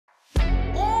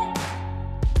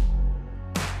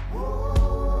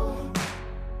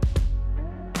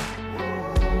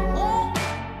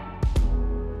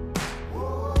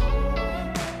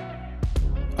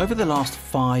Over the last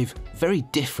 5 very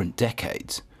different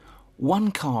decades, one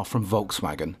car from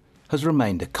Volkswagen has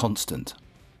remained a constant.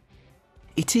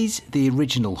 It is the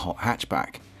original hot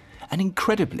hatchback, and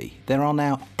incredibly, there are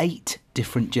now 8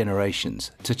 different generations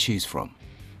to choose from.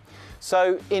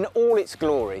 So in all its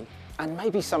glory, and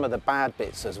maybe some of the bad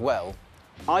bits as well,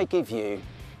 I give you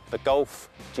the Golf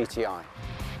GTI.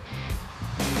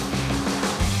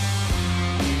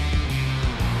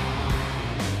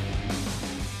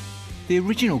 The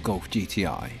original Golf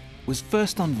GTI was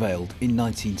first unveiled in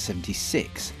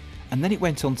 1976, and then it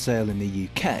went on sale in the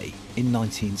UK in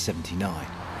 1979.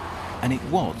 And it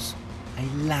was a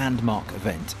landmark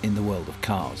event in the world of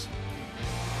cars.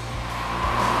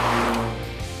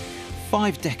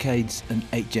 5 decades and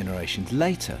 8 generations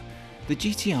later, the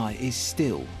GTI is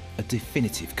still a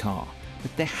definitive car,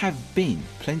 but there have been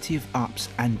plenty of ups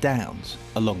and downs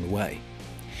along the way.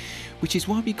 Which is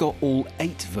why we got all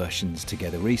 8 versions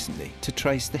together recently to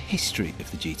trace the history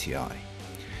of the GTI.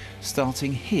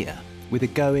 Starting here with a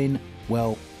go in,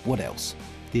 well, what else?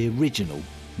 The original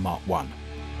Mark I.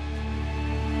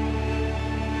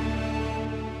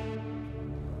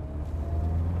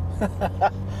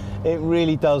 It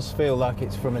really does feel like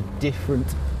it's from a different,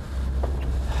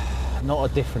 not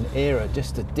a different era,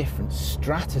 just a different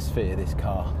stratosphere, this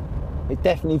car. It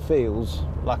definitely feels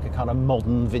like a kind of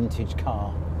modern vintage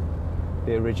car,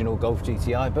 the original Golf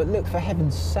GTI. But look, for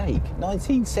heaven's sake,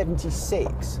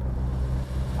 1976.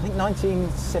 I think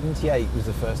 1978 was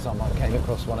the first time I came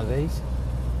across one of these.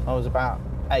 I was about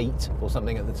 8 or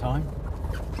something at the time,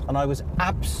 and I was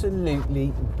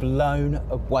absolutely blown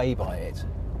away by it.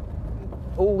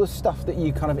 All the stuff that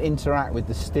you kind of interact with,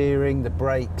 the steering, the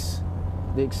brakes,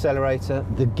 the accelerator,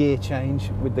 the gear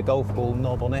change with the golf ball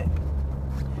knob on it.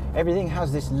 Everything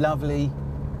has this lovely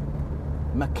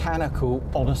mechanical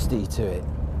honesty to it.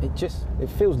 It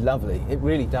feels lovely, it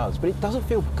really does, but it doesn't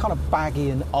feel kind of baggy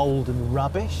and old and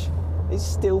rubbish. It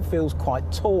still feels quite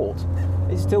taut.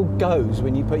 It still goes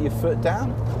when you put your foot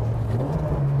down.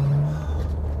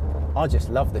 I just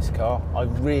love this car. I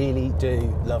really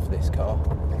do love this car.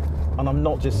 And I'm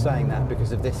not just saying that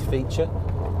because of this feature.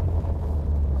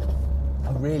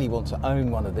 I really want to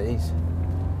own one of these.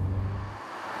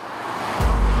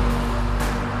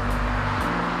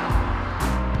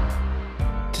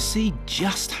 To see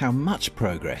just how much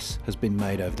progress has been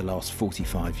made over the last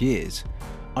 45 years,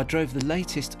 I drove the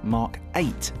latest Mark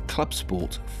 8 Club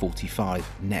Sport 45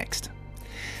 next.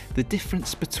 The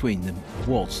difference between them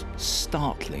was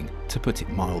startling, to put it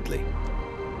mildly.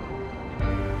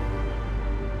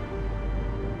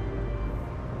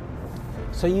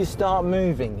 So you start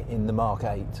moving in the Mark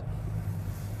 8,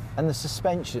 and the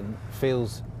suspension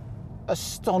feels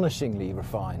astonishingly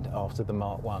refined after the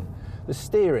Mark 1. The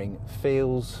steering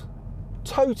feels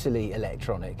totally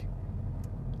electronic,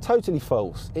 totally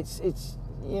false. It's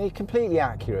completely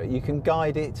accurate. You can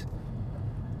guide it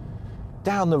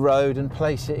down the road and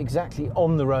place it exactly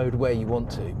on the road where you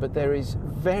want to, but there is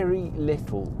very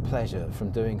little pleasure from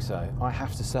doing so, I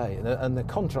have to say, and the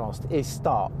contrast is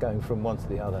stark going from one to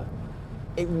the other.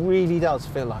 It really does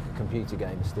feel like a computer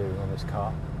game steering on this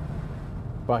car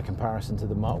by comparison to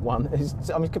the Mark 1.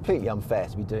 It's completely unfair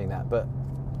to be doing that, but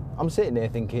I'm sitting there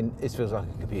thinking this feels like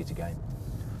a computer game.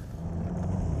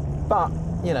 But,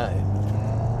 you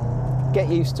know, get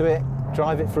used to it,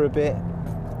 drive it for a bit,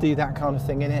 do that kind of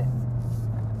thing in it.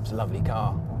 It's a lovely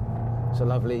car. It's a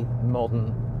lovely,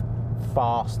 modern,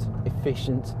 fast,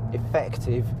 efficient,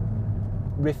 effective,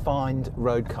 refined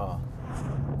road car.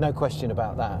 No question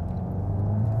about that.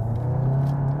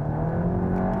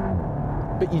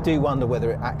 But you do wonder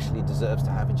whether it actually deserves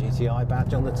to have a GTI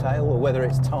badge on the tail, or whether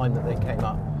it's time that they came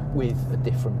up with a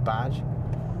different badge.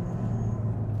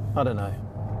 I don't know.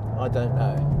 I don't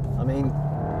know. I mean,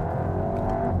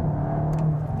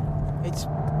 it's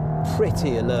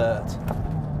pretty alert.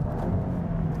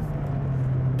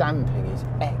 Damping is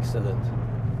excellent.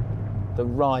 The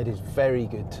ride is very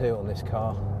good too on this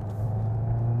car.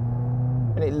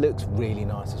 And it looks really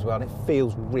nice as well, and it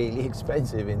feels really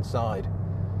expensive inside.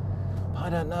 I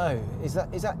don't know, is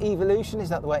that evolution? Is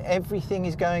that the way everything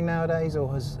is going nowadays,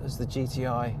 or has the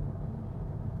GTI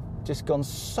just gone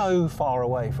so far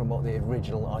away from what the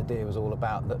original idea was all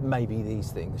about that maybe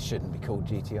these things shouldn't be called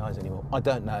GTIs anymore? I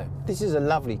don't know. This is a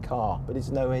lovely car, but it's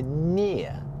nowhere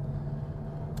near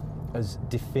as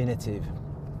definitive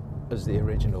as the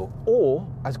original, or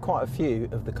as quite a few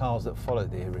of the cars that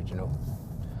followed the original.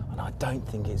 And I don't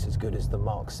think it's as good as the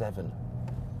Mark 7.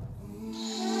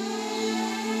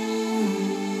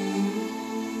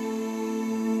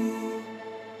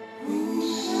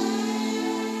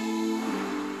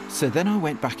 So then I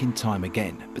went back in time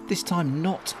again, but this time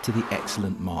not to the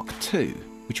excellent Mark II,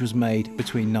 which was made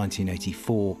between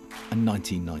 1984 and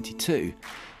 1992,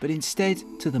 but instead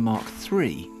to the Mark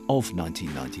III of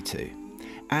 1992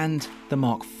 and the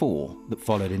Mark IV that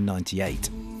followed in 98.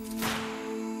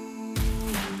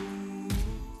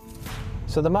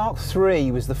 So the Mark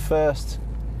III was the first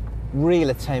real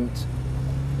attempt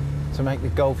to make the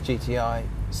Golf GTI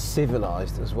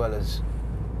civilised as well as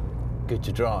good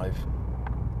to drive.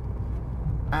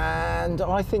 And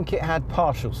I think it had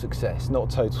partial success, not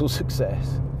total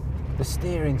success. The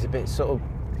steering's a bit sort of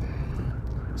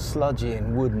sludgy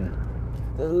and wooden.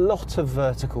 There's a lot of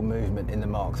vertical movement in the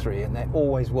Mark III, and there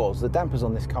always was. The dampers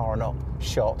on this car are not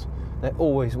shot. There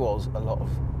always was a lot of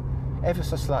ever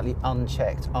so slightly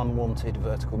unchecked, unwanted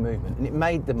vertical movement, and it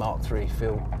made the Mark III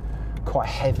feel quite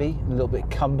heavy, a little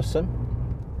bit cumbersome.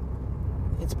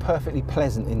 It's perfectly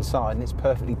pleasant inside, and it's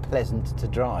perfectly pleasant to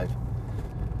drive.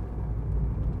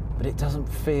 But it doesn't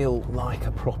feel like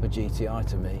a proper GTI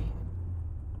to me.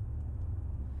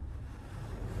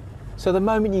 So the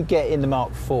moment you get in the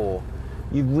Mark IV,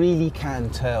 you really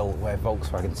can tell where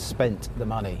Volkswagen spent the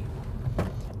money,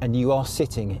 and you are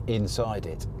sitting inside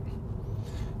it.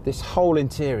 This whole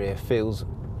interior feels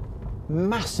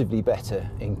massively better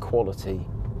in quality.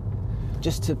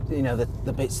 Just to, you know,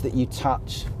 the bits that you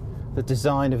touch, the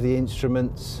design of the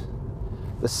instruments,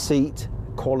 the seat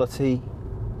quality,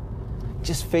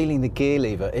 just feeling the gear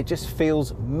lever, it just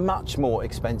feels much more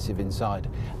expensive inside.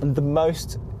 And the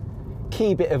most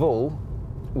key bit of all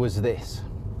was this,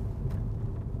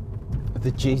 the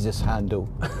Jesus handle.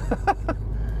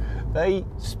 They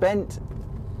spent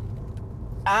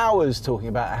hours talking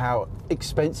about how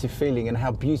expensive feeling and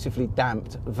how beautifully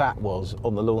damped that was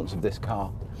on the launch of this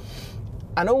car.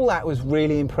 And all that was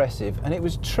really impressive, and it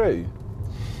was true.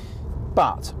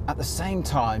 But at the same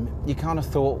time, you kind of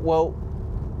thought, well,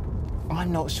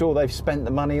 I'm not sure they've spent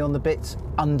the money on the bits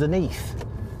underneath,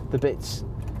 the bits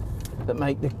that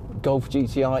make the Golf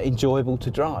GTI enjoyable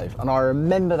to drive. And I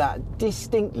remember that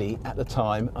distinctly at the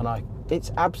time, and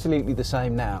it's absolutely the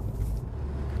same now.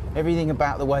 Everything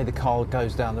about the way the car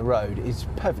goes down the road is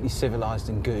perfectly civilised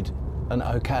and good and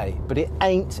okay, but it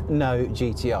ain't no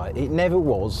GTI. It never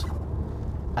was,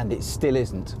 and it still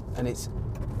isn't. And it's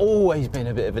always been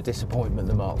a bit of a disappointment,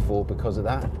 the Mark IV, because of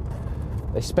that.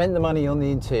 They spent the money on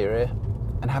the interior,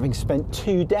 and having spent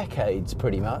 2 decades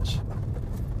pretty much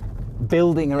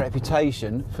building a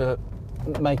reputation for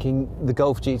making the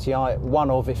Golf GTI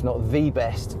one of, if not the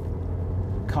best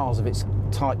cars of its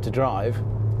type to drive,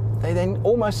 they then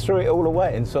almost threw it all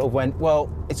away and sort of went, well,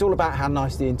 it's all about how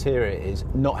nice the interior is,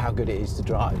 not how good it is to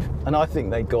drive. And I think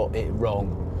they got it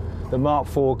wrong. The Mark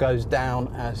IV goes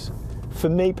down as, for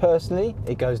me personally,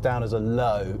 it goes down as a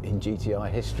low in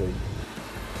GTI history.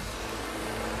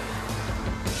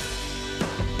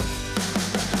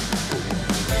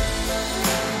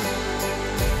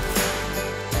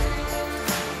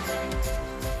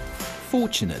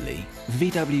 Fortunately,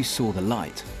 VW saw the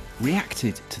light,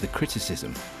 reacted to the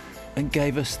criticism, and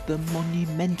gave us the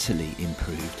monumentally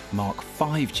improved Mark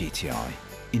V GTI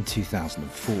in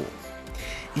 2004.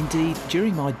 Indeed,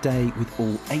 during my day with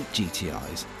all 8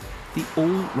 GTIs, the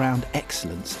all-round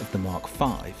excellence of the Mark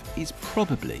V is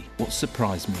probably what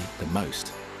surprised me the most.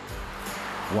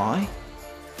 Why?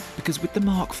 Because with the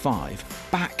Mark V,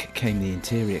 back came the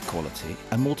interior quality,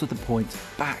 and more to the point,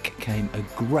 back came a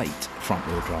great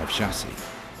front-wheel drive chassis,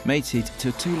 mated to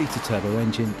a 2-litre turbo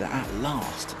engine that at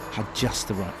last had just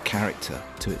the right character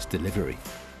to its delivery.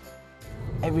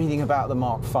 Everything about the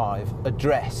Mark V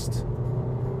addressed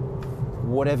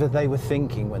whatever they were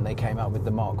thinking when they came up with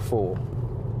the Mark IV.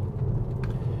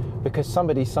 Because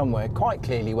somebody somewhere quite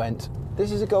clearly went,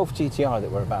 this is a Golf GTI that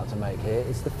we're about to make here.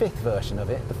 It's the 5th version of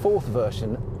it. The 4th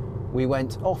version, we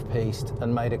went off-piste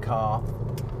and made a car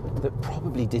that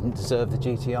probably didn't deserve the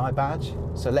GTI badge.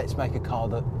 So let's make a car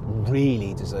that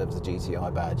really deserves the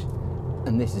GTI badge.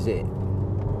 And this is it.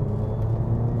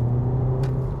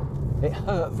 It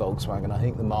hurt Volkswagen, I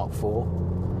think, the Mark IV.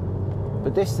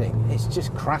 But this thing, it's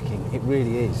just cracking. It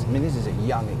really is. I mean, this is a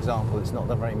young example. It's not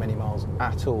done very many miles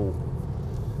at all.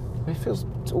 It feels,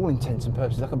 to all intents and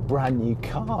purposes, like a brand new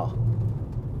car.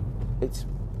 It's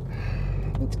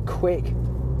quick.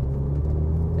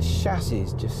 The chassis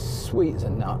is just sweet as a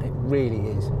nut. It really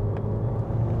is.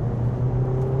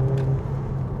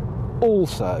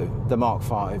 Also, the Mark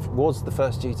V was the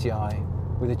first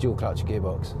GTI with a dual clutch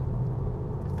gearbox.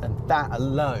 And that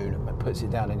alone puts it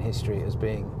down in history as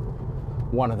being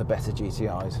one of the better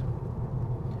GTIs.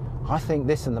 I think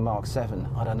this and the Mark VII,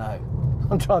 I don't know.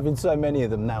 I'm driving so many of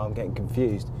them now, I'm getting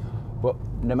confused. But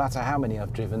no matter how many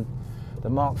I've driven, the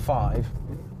Mark V,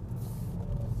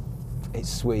 it's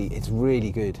sweet, it's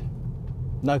really good.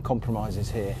 No compromises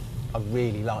here. I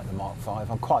really like the Mark V.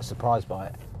 I'm quite surprised by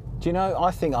it. Do you know,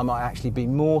 I think I might actually be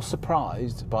more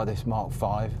surprised by this Mark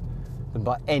V than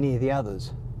by any of the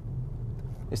others.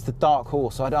 It's the dark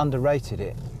horse. I'd underrated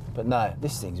it, but no,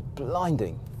 this thing's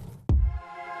blinding.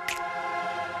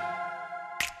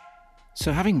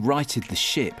 So having righted the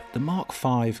ship, the Mark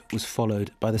V was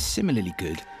followed by the similarly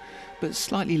good but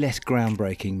slightly less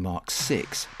groundbreaking Mark VI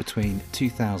between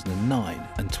 2009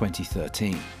 and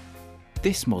 2013.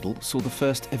 This model saw the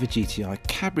first ever GTI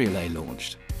Cabriolet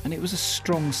launched, and it was a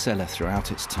strong seller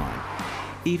throughout its time,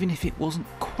 even if it wasn't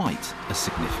quite as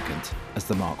significant as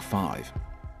the Mark V.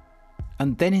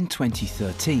 And then in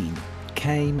 2013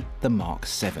 came the Mark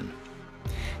VII.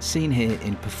 Seen here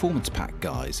in performance pack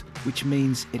guise, which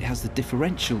means it has the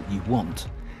differential you want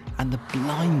and the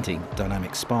blinding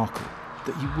dynamic sparkle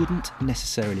that you wouldn't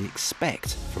necessarily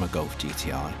expect from a Golf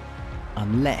GTI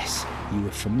unless you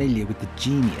were familiar with the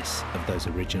genius of those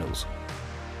originals.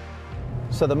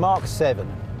 So the Mark VII,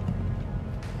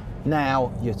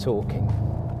 now you're talking.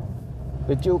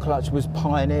 The dual clutch was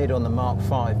pioneered on the Mark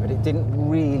V, but it didn't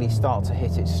really start to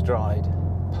hit its stride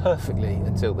perfectly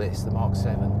until this, the Mark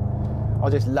VII. I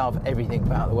just love everything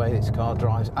about the way this car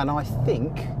drives, and I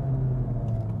think,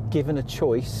 given a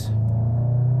choice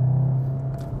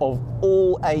of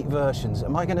all 8 versions,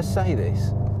 am I going to say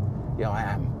this? Yeah, I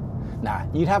am. Nah,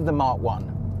 you'd have the Mark I.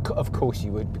 Of course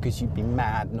you would, because you'd be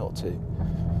mad not to.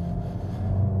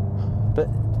 But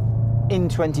in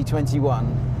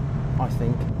 2021, I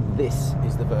think this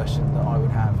is the version that I would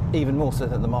have, even more so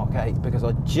than the Mark 8, because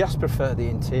I just prefer the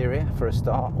interior for a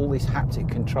start. All these haptic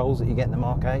controls that you get in the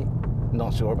Mark 8,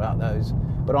 not sure about those.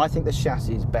 But I think the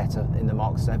chassis is better in the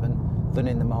Mark 7 than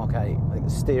in the Mark 8. I think the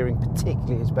steering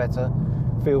particularly is better.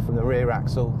 Feel from the rear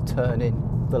axle,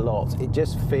 turning, the lot. It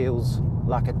just feels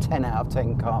like a 10 out of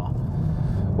 10 car,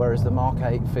 whereas the Mark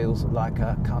 8 feels like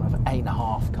a kind of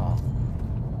 8.5 car.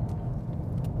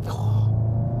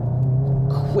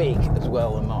 Quick as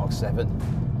well, the Mark 7.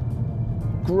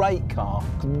 Great car,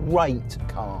 great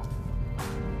car.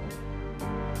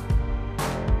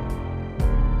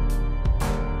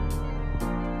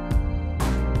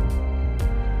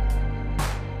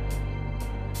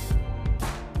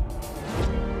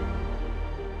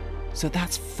 So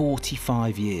that's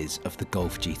 45 years of the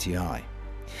Golf GTI.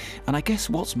 And I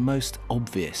guess what's most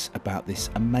obvious about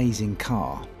this amazing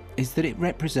car is that it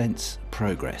represents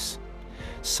progress.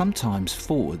 Sometimes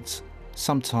forwards,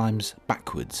 sometimes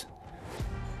backwards.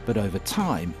 But over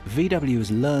time, VW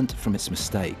has learned from its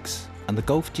mistakes, and the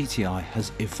Golf GTI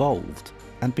has evolved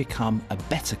and become a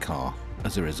better car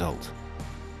as a result.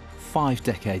 5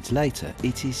 decades later,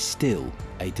 it is still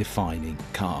a defining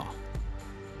car.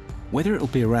 Whether it'll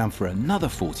be around for another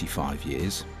 45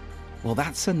 years, well,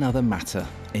 that's another matter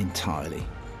entirely.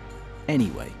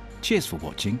 Anyway, cheers for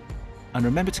watching, and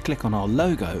remember to click on our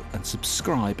logo and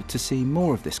subscribe to see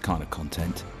more of this kind of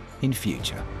content in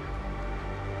future.